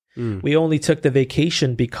We only took the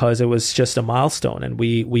vacation because it was just a milestone, and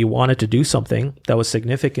we wanted to do something that was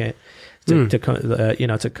significant to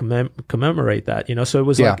commemorate that. So it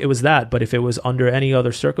was like it was that. But if it was under any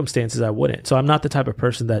other circumstances, I wouldn't. So I'm not the type of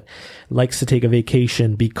person that likes to take a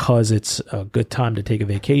vacation because it's a good time to take a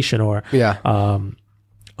vacation, or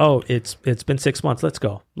it's been 6 months. Let's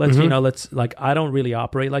go. Let's I don't really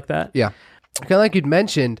operate like that. Yeah, kind of like you'd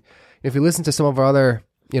mentioned. If you listen to some of our other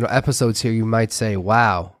episodes here, you might say,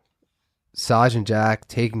 "Wow, Saj and Jack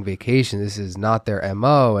taking vacation. This is not their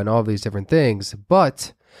MO," and all these different things.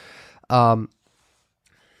 But I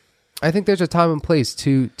think there's a time and place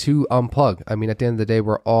to unplug. I mean, at the end of the day,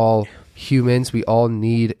 we're all humans. We all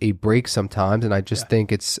need a break sometimes, and I just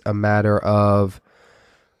think it's a matter of,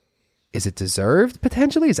 is it deserved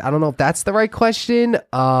potentially? I don't know if that's the right question.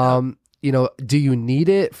 Do you need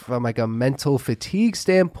it from like a mental fatigue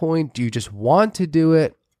standpoint? Do you just want to do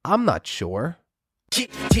it? I'm not sure.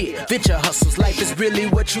 Yeah, venture hustles, life is really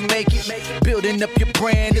what you make it. Building up your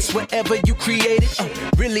brand is whatever you create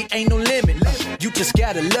it. Really ain't no limit. You just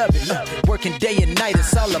gotta love it. Working day and night,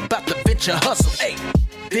 it's all about the venture hustle. Hey,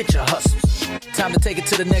 venture hustles. Time to take it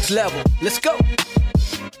to the next level. Let's go.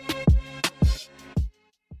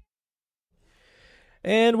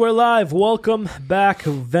 And we're live. Welcome back,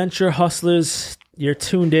 Venture Hustlers. You're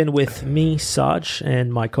tuned in with me, Saj,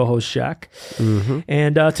 and my co-host, Jack.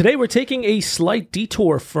 And today we're taking a slight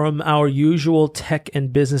detour from our usual tech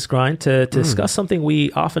and business grind to discuss something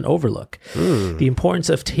we often overlook, the importance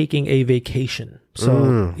of taking a vacation.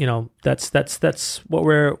 So, that's what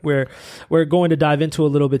we're going to dive into a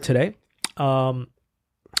little bit today.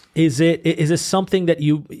 Is this something that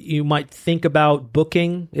you might think about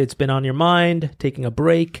booking? It's been on your mind, taking a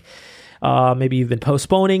break. Maybe you've been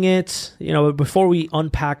postponing it. Before we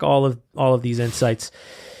unpack all of these insights,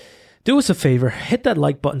 do us a favor, hit that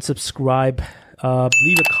like button, subscribe,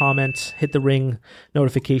 leave a comment, hit the ring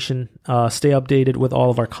notification, stay updated with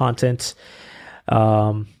all of our content.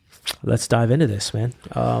 Let's dive into this, man.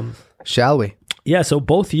 Shall we? Yeah, so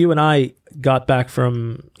both you and I got back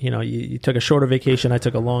from, you took a shorter vacation, I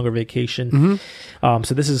took a longer vacation.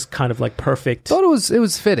 So this is kind of like perfect. Thought it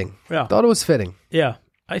was fitting. Yeah. Thought it was fitting. Yeah.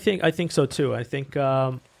 I think so too. I think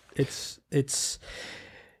it's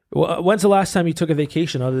when's the last time you took a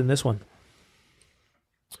vacation other than this one?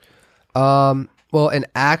 Well, an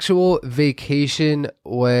actual vacation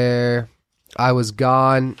where I was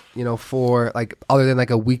gone, for like other than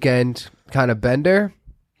like a weekend kind of bender.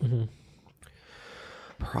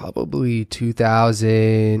 Probably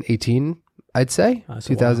 2018, I'd say.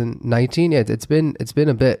 2019. Yeah, it's been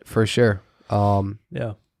a bit for sure.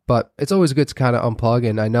 Yeah. But it's always good to kind of unplug.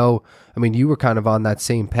 And I mean, you were kind of on that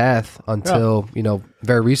same path until,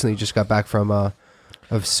 very recently you just got back from a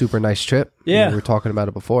super nice trip. Yeah. We were talking about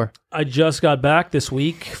it before. I just got back this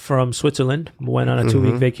week from Switzerland. Went on a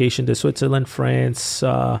 2-week vacation to Switzerland, France,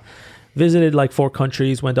 visited like 4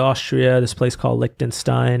 countries, went to Austria, this place called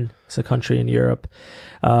Liechtenstein. It's a country in Europe.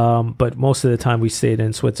 But most of the time we stayed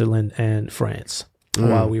in Switzerland and France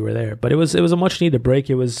while we were there. But it was a much needed break.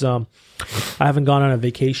 It was I haven't gone on a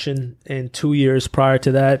vacation in 2 years prior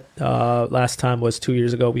to that. Last time was 2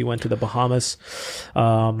 years ago. We went to the Bahamas.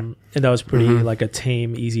 And that was pretty like a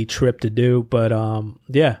tame, easy trip to do. But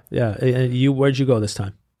yeah. And where'd you go this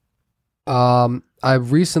time? I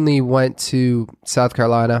recently went to South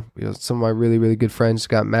Carolina. Some of my really, really good friends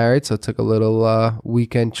got married, so I took a little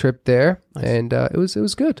weekend trip there. Nice. And it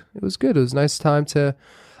was good. It was good. It was a nice time to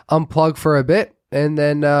unplug for a bit and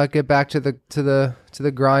then get back to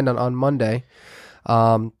the grind on Monday.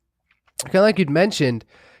 Kind of like you'd mentioned,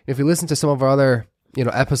 if you listen to some of our other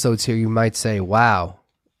episodes here, you might say, "Wow,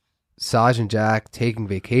 Saj and Jack taking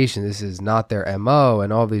vacation. This is not their MO,"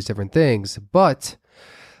 and all these different things. But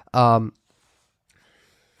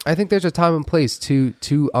I think there's a time and place to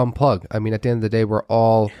unplug. I mean, at the end of the day, we're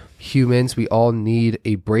all humans. We all need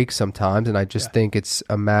a break sometimes, and I just think it's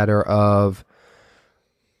a matter of,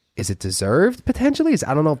 is it deserved potentially?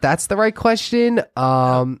 I don't know if that's the right question.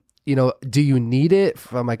 Do you need it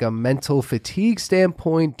from like a mental fatigue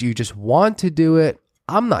standpoint? Do you just want to do it?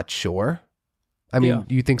 I'm not sure. I mean,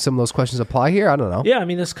 do you think some of those questions apply here? I don't know. Yeah, I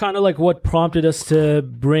mean, that's kind of like what prompted us to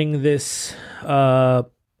bring this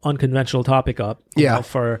unconventional topic up.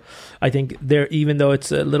 I think even though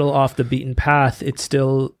it's a little off the beaten path, it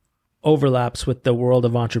still overlaps with the world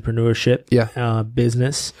of entrepreneurship,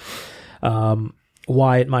 business,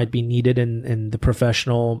 why it might be needed in the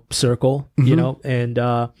professional circle, and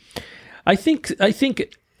I think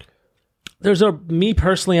me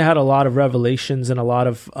personally, I had a lot of revelations and a lot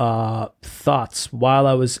of thoughts while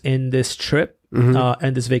I was in this trip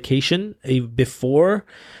and this vacation, before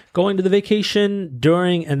going to the vacation,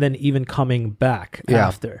 during, and then even coming back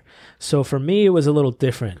after. So for me, it was a little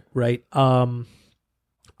different, right?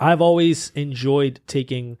 I've always enjoyed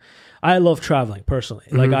I love traveling personally.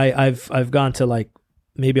 Like I've gone to like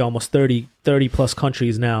maybe almost 30 plus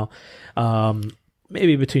countries now,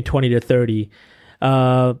 maybe between 20 to 30,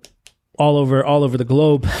 all over the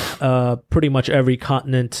globe, pretty much every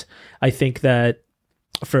continent. I think that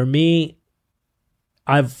for me,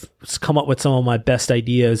 I've come up with some of my best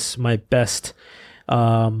ideas, my best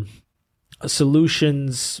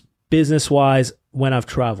solutions business-wise when I've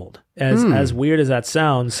traveled. As weird as that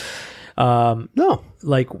sounds, No.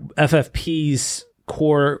 like FFP's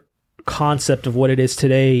core concept of what it is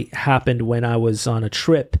today happened when I was on a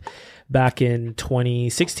trip back in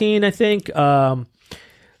 2016, I think, from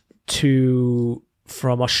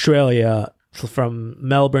Australia, from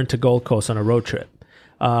Melbourne to Gold Coast on a road trip.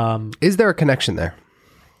 Is there a connection there?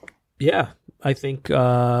 Yeah, I think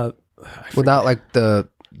Without like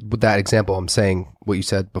with that example, I'm saying what you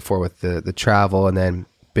said before with the travel and then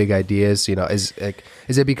big ideas, you know, is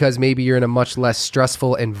it because maybe you're in a much less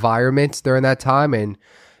stressful environment during that time and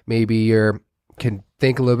maybe can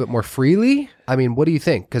think a little bit more freely? I mean, what do you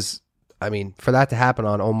think? Because I mean, for that to happen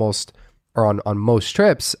on most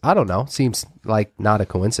trips, I don't know, seems like not a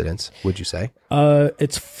coincidence, would you say?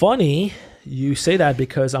 It's funny you say that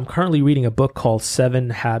because I'm currently reading a book called 7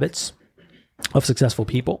 Habits of Successful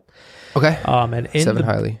People. Okay. And in 7 the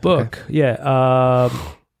highly. book,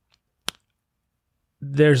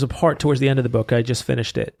 there's a part towards the end of the book. I just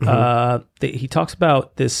finished it. He talks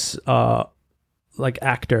about this like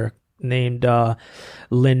actor named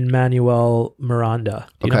Lin-Manuel Miranda.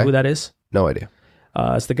 Do you know who that is? No idea.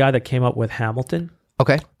 It's the guy that came up with Hamilton.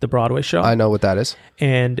 Okay. The Broadway show. I know what that is.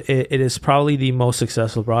 And it is probably the most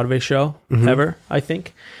successful Broadway show ever, I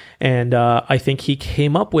think. And I think he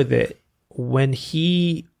came up with it when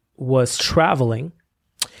he was traveling,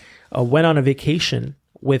 went on a vacation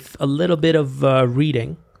with a little bit of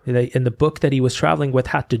reading. And the book that he was traveling with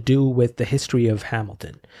had to do with the history of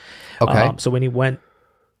Hamilton. Okay. So when he went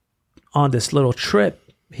on this little trip,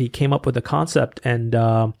 he came up with the concept, and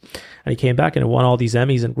he came back and it won all these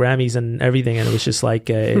Emmys and Grammys and everything. And it was just like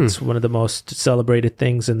it's one of the most celebrated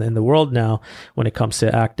things in the world now when it comes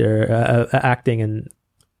to acting and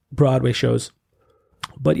Broadway shows.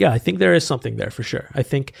 But yeah, I think there is something there for sure. I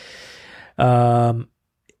think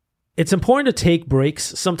it's important to take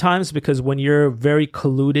breaks sometimes because when you're very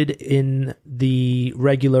colluded in the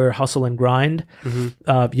regular hustle and grind, you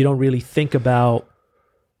don't really think about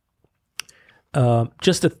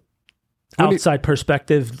just a outside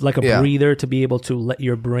perspective, like a breather to be able to let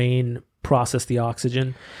your brain process the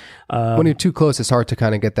oxygen. When you're too close, it's hard to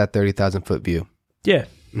kind of get that 30,000 foot view. Yeah.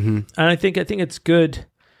 And I think it's good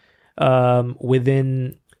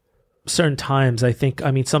within certain times.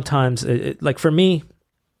 I mean, sometimes like for me,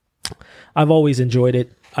 I've always enjoyed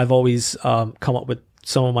it. I've always come up with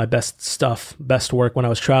some of my best work when I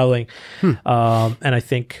was traveling. And I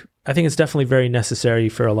think it's definitely very necessary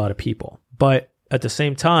for a lot of people. But at the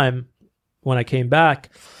same time, when I came back,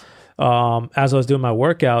 as I was doing my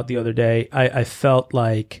workout the other day, I felt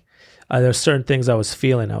like there's certain things I was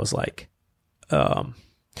feeling. I was like,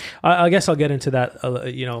 I guess I'll get into that,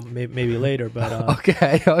 maybe later. But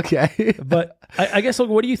okay. But I guess,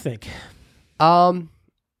 what do you think?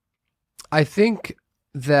 I think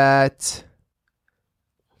that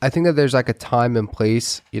there's like a time and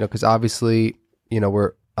place, because obviously,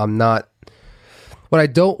 what I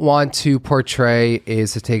don't want to portray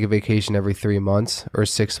is to take a vacation every 3 months or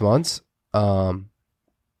 6 months.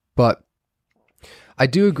 But I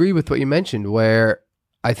do agree with what you mentioned, where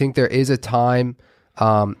I think there is a time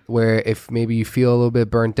where if maybe you feel a little bit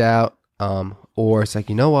burnt out, or it's like,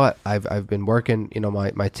 you know what, I've been working,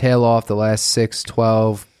 my tail off the last 6,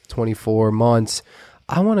 12, 24 months.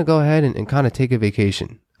 I want to go ahead and kind of take a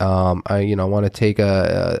vacation. I want to take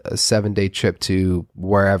a 7-day trip to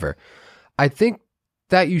wherever. I think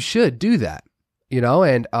that you should do that,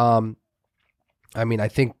 and I mean, I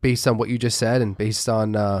think based on what you just said and based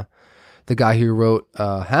on the guy who wrote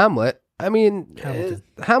Hamilton,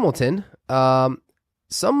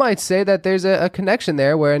 some might say that there's a connection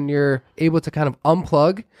there when you're able to kind of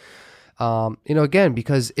unplug, again,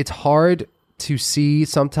 because it's hard to see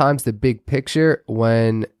sometimes the big picture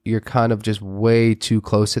when you're kind of just way too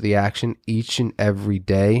close to the action each and every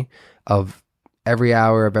day of every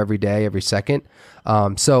hour of every day, every second.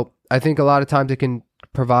 So I think a lot of times it can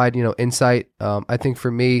provide, insight. I think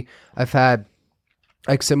for me, I've had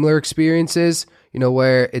like similar experiences,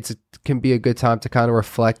 where it can be a good time to kind of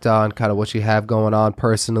reflect on kind of what you have going on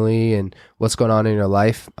personally and what's going on in your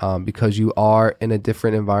life, because you are in a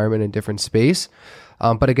different environment, and different space.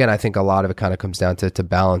 But again, I think a lot of it kind of comes down to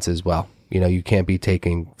balance as well. You can't be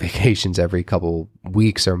taking vacations every couple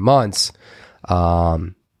weeks or months,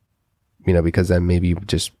 because then maybe you would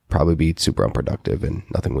just probably be super unproductive and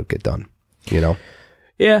nothing would get done,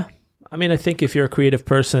 Yeah. I mean, I think if you're a creative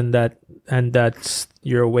person and that's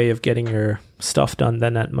your way of getting your stuff done,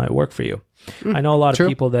 then that might work for you. I know a lot of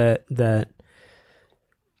people that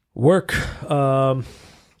work,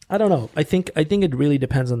 I don't know. I think it really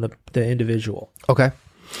depends on the individual. Okay.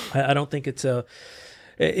 I don't think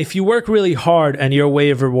if you work really hard and your way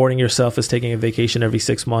of rewarding yourself is taking a vacation every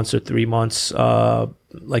 6 months or 3 months,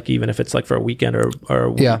 like even if it's like for a weekend or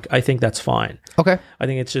a week, I think that's fine. Okay. I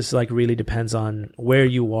think it's just like really depends on where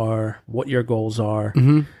you are, what your goals are.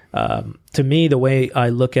 To me, the way I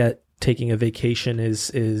look at taking a vacation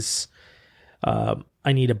is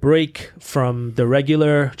I need a break from the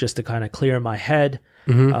regular just to kind of clear my head.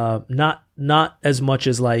 Not as much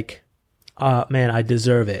as like, man, I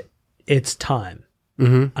deserve it. It's time.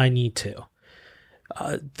 I need to.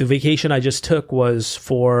 The vacation I just took was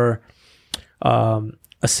for a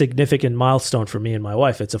significant milestone for me and my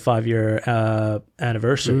wife. It's a 5-year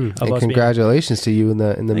anniversary. Of us congratulations to you and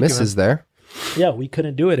the missus there. Yeah, we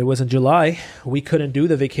couldn't do it. It was in July. We couldn't do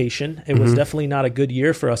the vacation. It was definitely not a good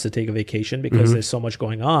year for us to take a vacation because there's so much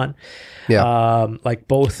going on. Yeah, like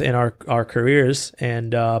both in our careers,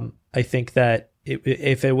 and I think that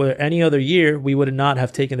if it were any other year, we would not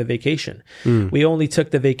have taken the vacation. We only took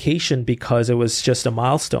the vacation because it was just a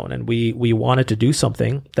milestone, and we wanted to do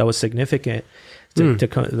something that was significant to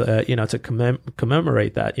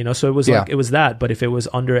commemorate that. So it was like it was that. But if it was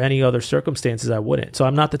under any other circumstances, I wouldn't. So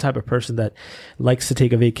I'm not the type of person that likes to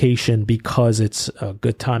take a vacation because it's a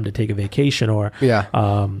good time to take a vacation, or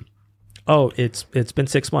it's been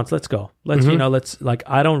 6 months, let's go. Let's like,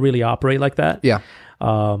 I don't really operate like that.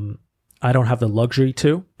 I don't have the luxury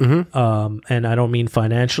to, and I don't mean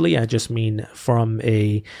financially. I just mean from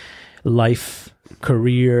a life,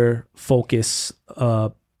 career, focus,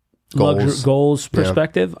 goals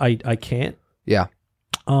perspective. I can't. Yeah.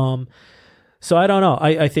 So I don't know.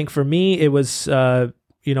 I think for me, it was,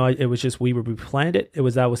 it was just, we planned it.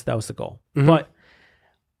 That was the goal. But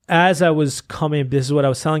as I was coming, this is what I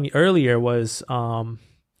was telling you earlier was,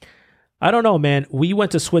 I don't know, man. We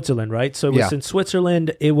went to Switzerland, right? So it was in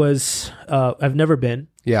Switzerland. It was, I've never been.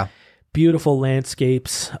 Yeah. Beautiful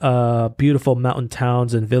landscapes, beautiful mountain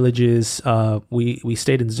towns and villages. We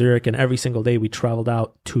stayed in Zurich, and every single day we traveled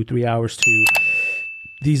out 2-3 hours to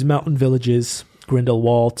these mountain villages,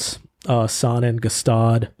 Grindelwald, Sonnen,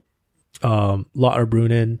 Gstaad,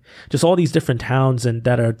 Lauterbrunnen, just all these different towns and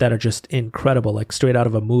that are just incredible, like straight out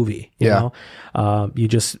of a movie. You know, you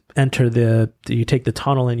just enter you take the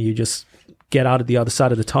tunnel and you just get out of the other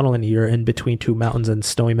side of the tunnel and you're in between two mountains and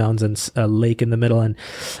snowy mountains and a lake in the middle. And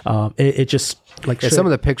it just like some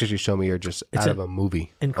of the pictures you show me are just out of a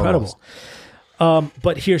movie. Incredible.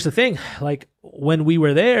 But here's the thing, like when we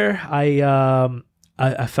were there,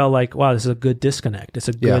 I felt like, wow, this is a good disconnect. It's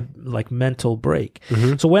a good like mental break.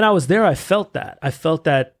 So when I was there, I felt that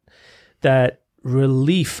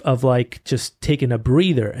relief of like just taking a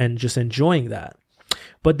breather and just enjoying that.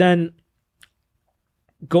 But then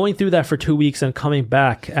going through that for 2 weeks and coming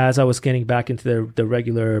back as I was getting back into the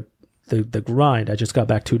regular, the grind. I just got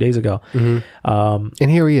back 2 days ago. And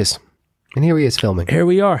here he is. And here he is filming. Here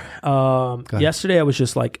we are. Yesterday I was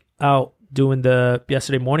just like out doing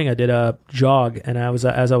yesterday morning I did a jog, and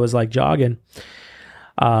as I was like jogging,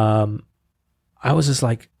 I was just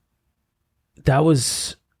like, that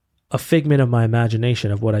was a figment of my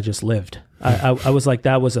imagination of what I just lived. I was like,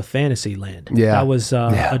 that was a fantasy land. Yeah. That was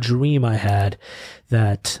a dream I had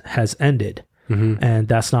that has ended, and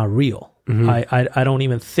that's not real. I don't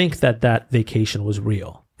even think that vacation was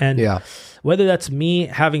real. And whether that's me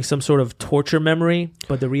having some sort of torture memory,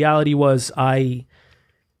 but the reality was I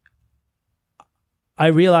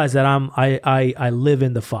realized that I live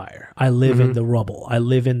in the fire. I live in the rubble. I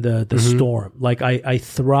live in the storm. Like I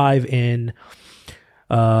thrive in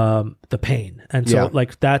the pain. And so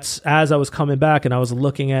like that's, as I was coming back and I was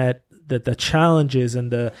looking at the challenges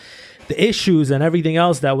and the issues and everything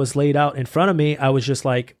else that was laid out in front of me, I was just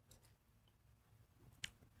like,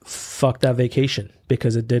 fuck that vacation,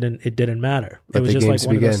 because it didn't matter. It was just like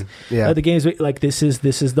one of those, let the games, like this is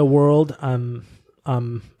the world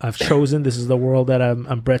I've chosen. This is the world that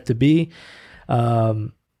I'm bred to be.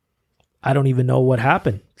 I don't even know what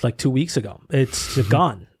happened like 2 weeks ago. It's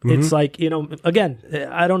gone. It's like, again,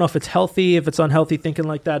 I don't know if it's healthy, if it's unhealthy thinking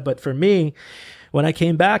like that, but for me, when I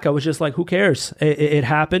came back, I was just like, who cares? It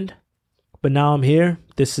happened, but now I'm here.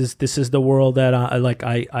 This is the world that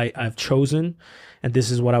I've chosen, and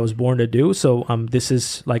this is what I was born to do. So this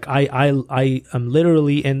is like I am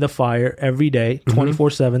literally in the fire every day,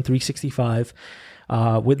 24/7, 365,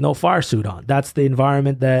 with no fire suit on. That's the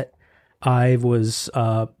environment that I was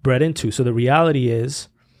bred into. So the reality is,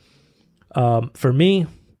 for me,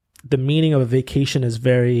 the meaning of a vacation is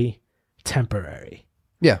very temporary.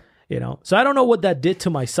 Yeah. You know, so I don't know what that did to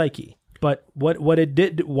my psyche, but what it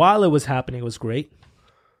did while it was happening was great.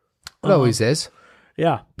 It always is.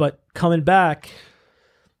 Yeah, but coming back,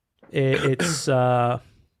 it's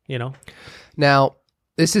you know. Now,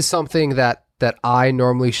 this is something that I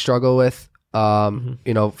normally struggle with.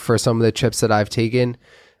 You know, for some of the trips that I've taken,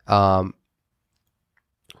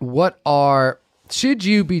 should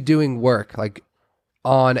you be doing work like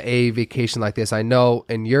on a vacation like this? I know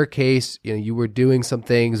in your case, you know, you were doing some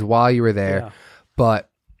things while you were there, but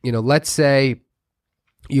you know, let's say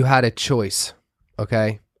you had a choice,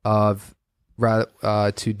 okay, of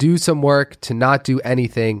rather to do some work, to not do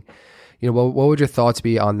anything. You know, what would your thoughts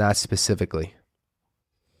be on that specifically?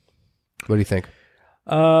 What do you think?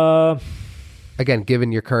 Again,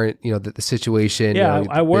 given your current, you know, the situation. Yeah, you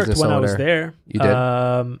know, I worked when I was there. You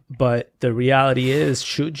did? But the reality is,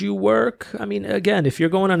 should you work? I mean, again, if you're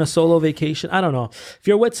going on a solo vacation, I don't know. If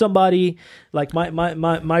you're with somebody, like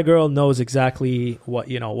my girl knows exactly what,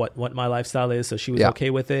 you know, what my lifestyle is, so she was okay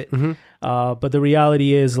with it. But the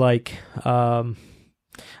reality is, like, I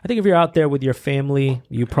think if you're out there with your family,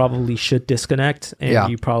 you probably should disconnect, and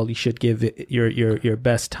you probably should give it your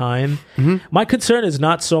best time. My concern is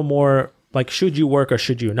not so more like, should you work or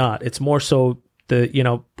should you not? It's more so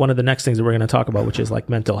one of the next things that we're going to talk about, which is like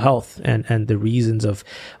mental health and the reasons of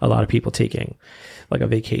a lot of people taking like a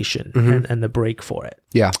vacation and the break for it.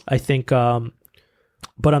 Yeah. I think, but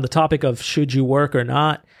on the topic of should you work or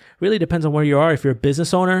not, really depends on where you are. If you're a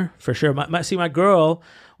business owner, for sure. My girl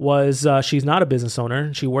was, she's not a business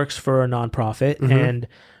owner. She works for a nonprofit, and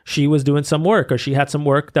she was doing some work, or she had some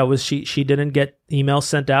work that was, she didn't get emails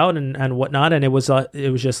sent out and whatnot. And it was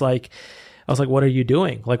just like, I was like, what are you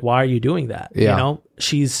doing? Like, why are you doing that? Yeah. You know,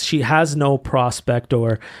 she has no prospect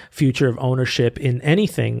or future of ownership in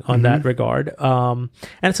anything on that regard. And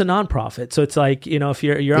it's a nonprofit. So it's like, you know, if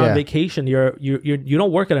you're on vacation, you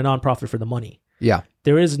don't work at a nonprofit for the money. Yeah.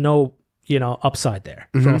 There is no, you know, upside there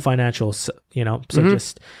from a financial, you know, so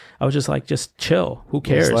I was just like, just chill. Who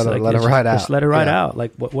cares? Just let it ride out. Just let it ride out.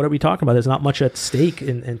 Like, what are we talking about? There's not much at stake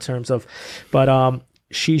in terms of, but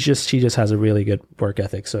she just has a really good work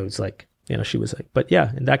ethic. So it's like, you know, she was like, but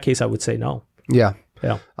yeah, in that case, I would say no. Yeah.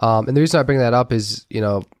 Yeah. And the reason I bring that up is, you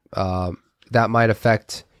know, that might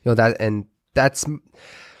affect, you know,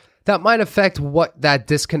 that might affect what that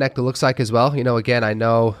disconnect looks like as well. You know, again, I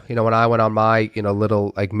know, you know, when I went on my, you know,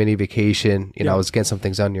 little like mini vacation, you know, I was getting some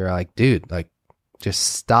things done. You're like, dude, like, just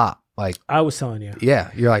stop. Like, I was telling you. Yeah.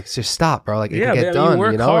 You're like, just stop, bro. Like, it can get done. You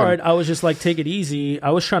work hard. I was just like, take it easy.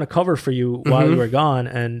 I was trying to cover for you while you were gone.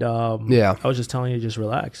 And I was just telling you, just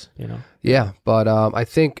relax, you know? Yeah. But I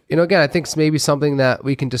think, you know, again, I think it's maybe something that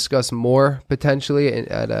we can discuss more potentially in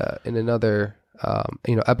another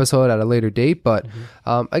you know, episode at a later date, but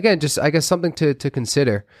again, just I guess something to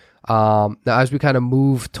consider. Now, as we kind of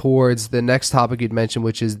move towards the next topic you'd mentioned,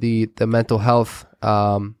 which is the mental health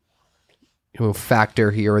you know,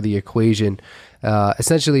 factor here, or the equation,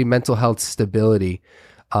 essentially mental health stability.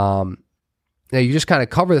 Now, you just kind of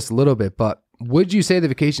cover this a little bit, but would you say the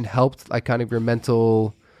vacation helped like kind of your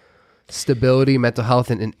mental stability, mental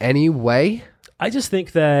health in any way? I just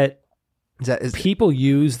think that people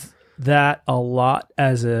use that a lot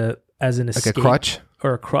as an escape, like a crutch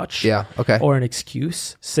or a crutch, or an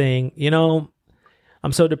excuse, saying, you know,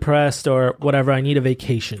 I'm so depressed or whatever, I need a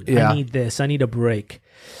vacation, I need this, I need a break.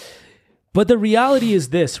 But the reality is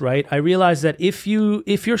this, right? I realize that if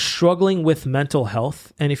you're struggling with mental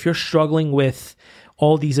health, and if you're struggling with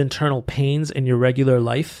all these internal pains in your regular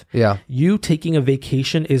life, you taking a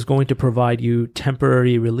vacation is going to provide you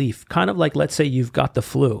temporary relief. Kind of like, let's say you've got the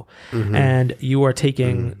flu and you are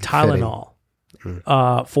taking Tylenol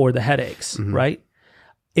for the headaches, right?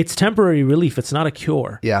 It's temporary relief. It's not a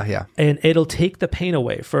cure. And it'll take the pain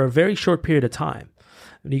away for a very short period of time.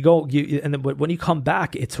 When you go, and then when you come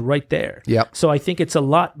back, it's right there. So I think it's a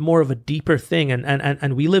lot more of a deeper thing,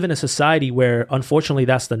 and we live in a society where, unfortunately,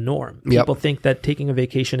 that's the norm. People think that taking a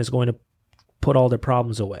vacation is going to put all their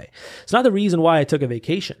problems away. It's not the reason why I took a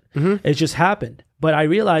vacation. It just happened. But I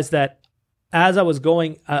realized that as I was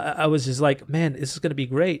going, I was just like, man, this is going to be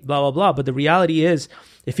great, blah, blah, blah. But the reality is,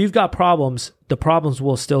 if you've got problems, the problems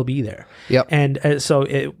will still be there. And so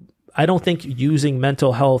I don't think using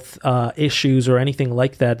mental health issues or anything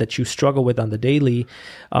like that you struggle with on the daily,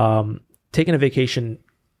 taking a vacation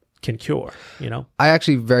can cure, I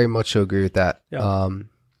actually very much so agree with that. Yeah.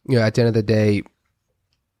 At the end of the day,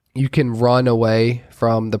 you can run away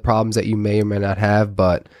from the problems that you may or may not have,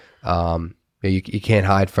 but you can't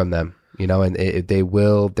hide from them, and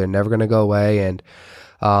they're never going to go away. And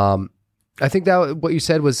I think that what you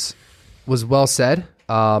said was well said.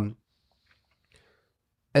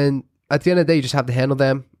 And at the end of the day, you just have to handle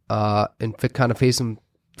them and kind of face them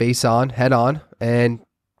head on, and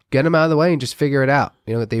get them out of the way and just figure it out.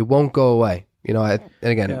 They won't go away. I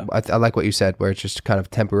like what you said, where it's just kind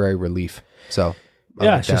of temporary relief. So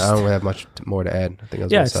I don't really have much more to add. I think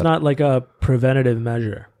that was it's not like a preventative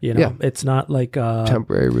measure. It's not like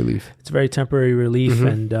temporary relief. It's very temporary relief,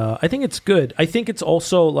 and I think it's good. I think it's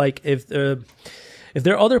also like if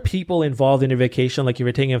there are other people involved in your vacation, like if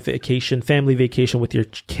you're taking a vacation, family vacation with your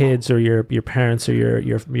kids or your parents or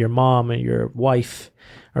your mom and your wife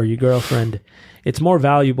or your girlfriend, it's more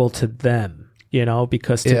valuable to them,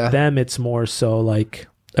 because to them it's more so like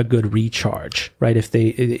a good recharge, right? If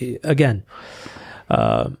they, again,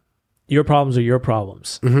 your problems are your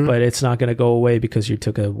problems, but it's not going to go away because you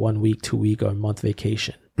took a 1 week, 2 week, or a month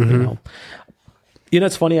vacation.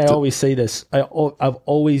 It's funny. I always say this. I've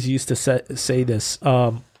always used to say this.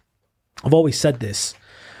 I've always said this.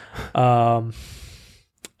 I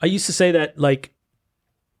used to say that, like,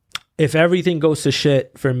 if everything goes to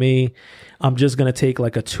shit for me, I'm just going to take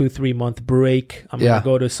like a 2-3 month break. I'm going to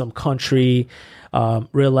go to some country,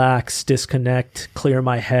 relax, disconnect, clear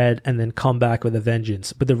my head, and then come back with a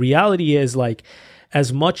vengeance. But the reality is, like,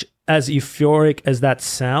 as much as euphoric as that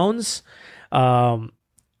sounds,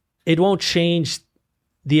 it won't change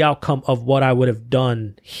the outcome of what I would have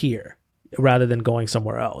done here rather than going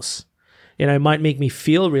somewhere else. It might make me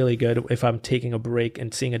feel really good if I'm taking a break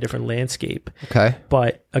and seeing a different landscape. Okay.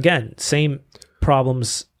 But again, same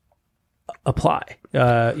problems apply.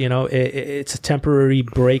 It's a temporary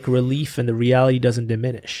break relief, and the reality doesn't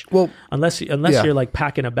diminish. Well, unless you're like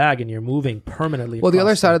packing a bag and you're moving permanently. Well, the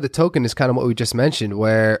other side of the token is kind of what we just mentioned,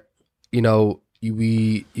 where you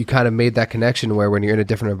kind of made that connection where when you're in a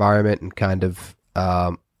different environment and kind of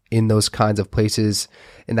in those kinds of places,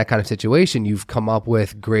 in that kind of situation, you've come up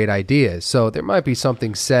with great ideas. So there might be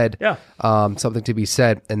something said, something to be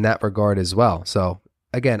said in that regard as well. So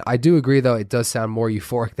again, I do agree, though, it does sound more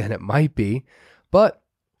euphoric than it might be. But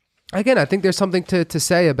again, I think there's something to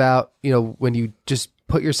say about, when you just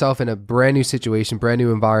put yourself in a brand new situation, brand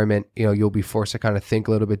new environment, you'll be forced to kind of think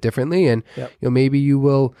a little bit differently. And, maybe you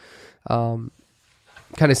will kind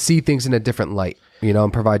of see things in a different light,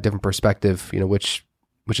 and provide different perspective,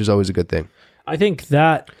 which is always a good thing. I think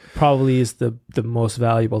that probably is the most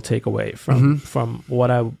valuable takeaway from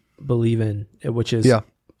what I believe in, which is,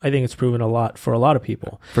 I think it's proven a lot for a lot of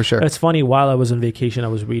people. For sure. It's funny, while I was on vacation, I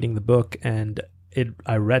was reading the book, and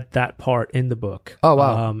I read that part in the book. Oh,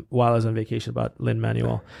 wow. While I was on vacation, about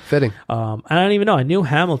Lin-Manuel. Fitting. I don't even know. I knew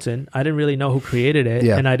Hamilton. I didn't really know who created it,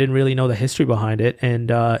 and I didn't really know the history behind it.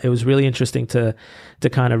 And it was really interesting to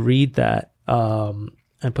kind of read that and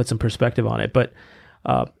put some perspective on it. But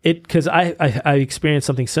because I experienced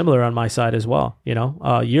something similar on my side as well,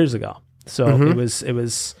 years ago. So it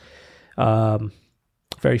was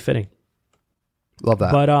very fitting. Love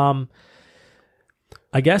that. But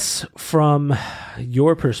I guess from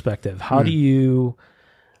your perspective, how do you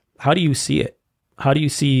see it? How do you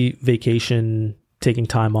see vacation, taking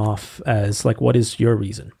time off as, like, what is your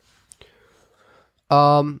reason?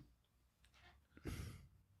 I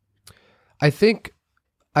think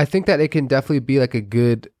that it can definitely be like a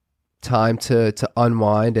good time to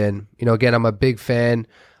unwind. And, again, I'm a big fan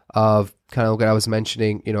of kind of what I was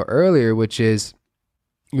mentioning, earlier, which is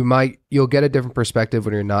you'll get a different perspective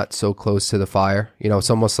when you're not so close to the fire. It's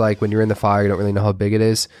almost like when you're in the fire, you don't really know how big it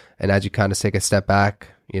is. And as you kind of take a step back,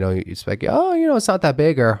 it's like, it's not that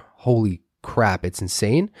big, or holy crap, it's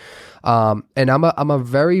insane. And I'm a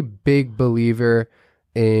very big believer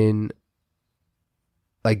in,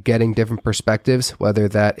 like, getting different perspectives, whether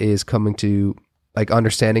that is coming to, like,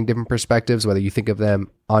 understanding different perspectives, whether you think of them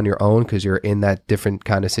on your own because you're in that different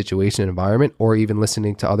kind of situation and environment, or even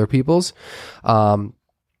listening to other people's.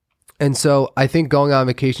 And so I think going on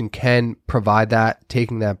vacation can provide that,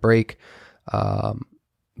 taking that break.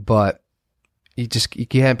 But you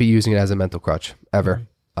can't be using it as a mental crutch ever.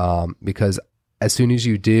 Because as soon as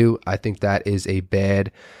you do, I think that is a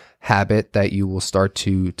bad habit that you will start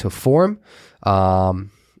to form.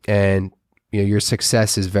 And your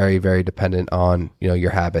success is very, very dependent on your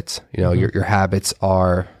habits. Your habits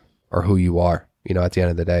are who you are. at the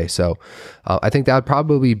end of the day. So I think that would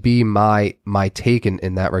probably be my take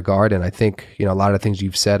in that regard. And I think, a lot of the things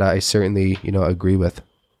you've said, I certainly, agree with.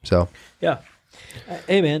 So, yeah.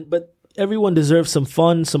 Hey, man, but everyone deserves some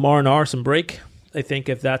fun, some R&R, some break. I think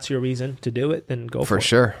if that's your reason to do it, then go for it. For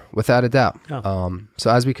sure, without a doubt. Yeah.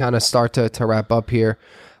 So as we kind of start to wrap up here,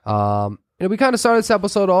 we kind of started this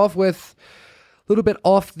episode off with a little bit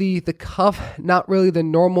off the cuff, not really the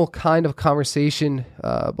normal kind of conversation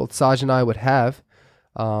both Saj and I would have.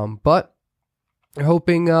 But we're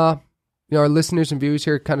hoping our listeners and viewers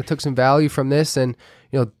here kind of took some value from this, and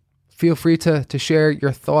feel free to share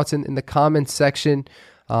your thoughts in the comments section.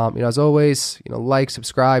 As always, like,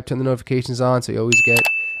 subscribe, turn the notifications on so you always get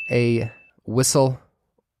a whistle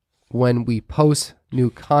when we post new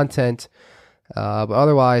content. But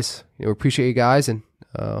otherwise, we appreciate you guys, and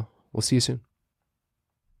we'll see you soon.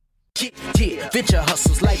 Yeah, venture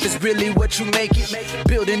hustles, life is really what you make it.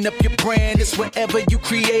 Building up your brand, it's whatever you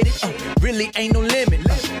create it. Really ain't no limit,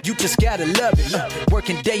 you just gotta love it.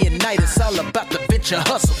 Working day and night, it's all about the venture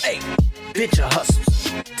hustle. Hey, venture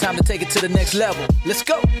hustles, time to take it to the next level. Let's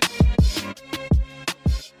go.